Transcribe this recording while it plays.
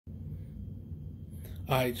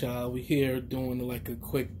Alright, y'all, we here doing like a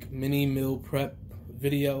quick mini meal prep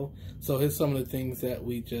video. So here's some of the things that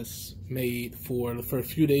we just made for the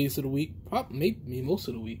first few days of the week. Probably maybe most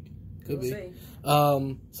of the week. Could be.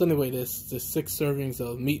 So anyway, there's 6 servings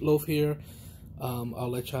of meatloaf here.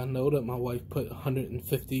 I'll let y'all know that my wife put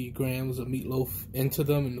 150 grams of meatloaf into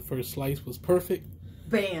them, and the first slice was perfect.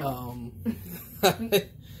 Bam!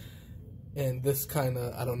 And this kind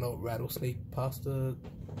of, I don't know, rattlesnake pasta.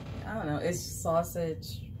 I don't know. It's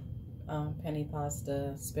sausage, penny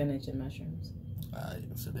pasta, spinach, and mushrooms.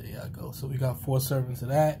 So there y'all go. So we got 4 servings of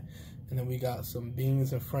that. And then we got some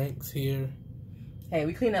beans and franks here. Hey,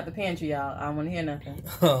 we cleaned up the pantry, y'all. I don't want to hear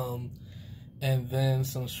nothing. And then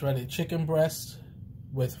some shredded chicken breast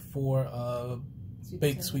with 4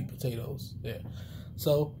 baked sweet potatoes. Yeah.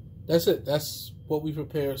 So that's it. That's what we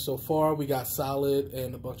prepared so far. We got salad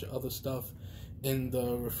and a bunch of other stuff in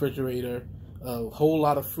the refrigerator. A whole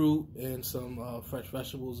lot of fruit and some fresh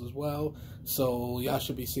vegetables as well. So y'all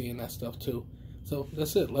should be seeing that stuff too. So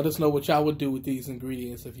that's it. Let us know what y'all would do with these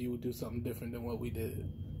ingredients if you would do something different than what we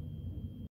did.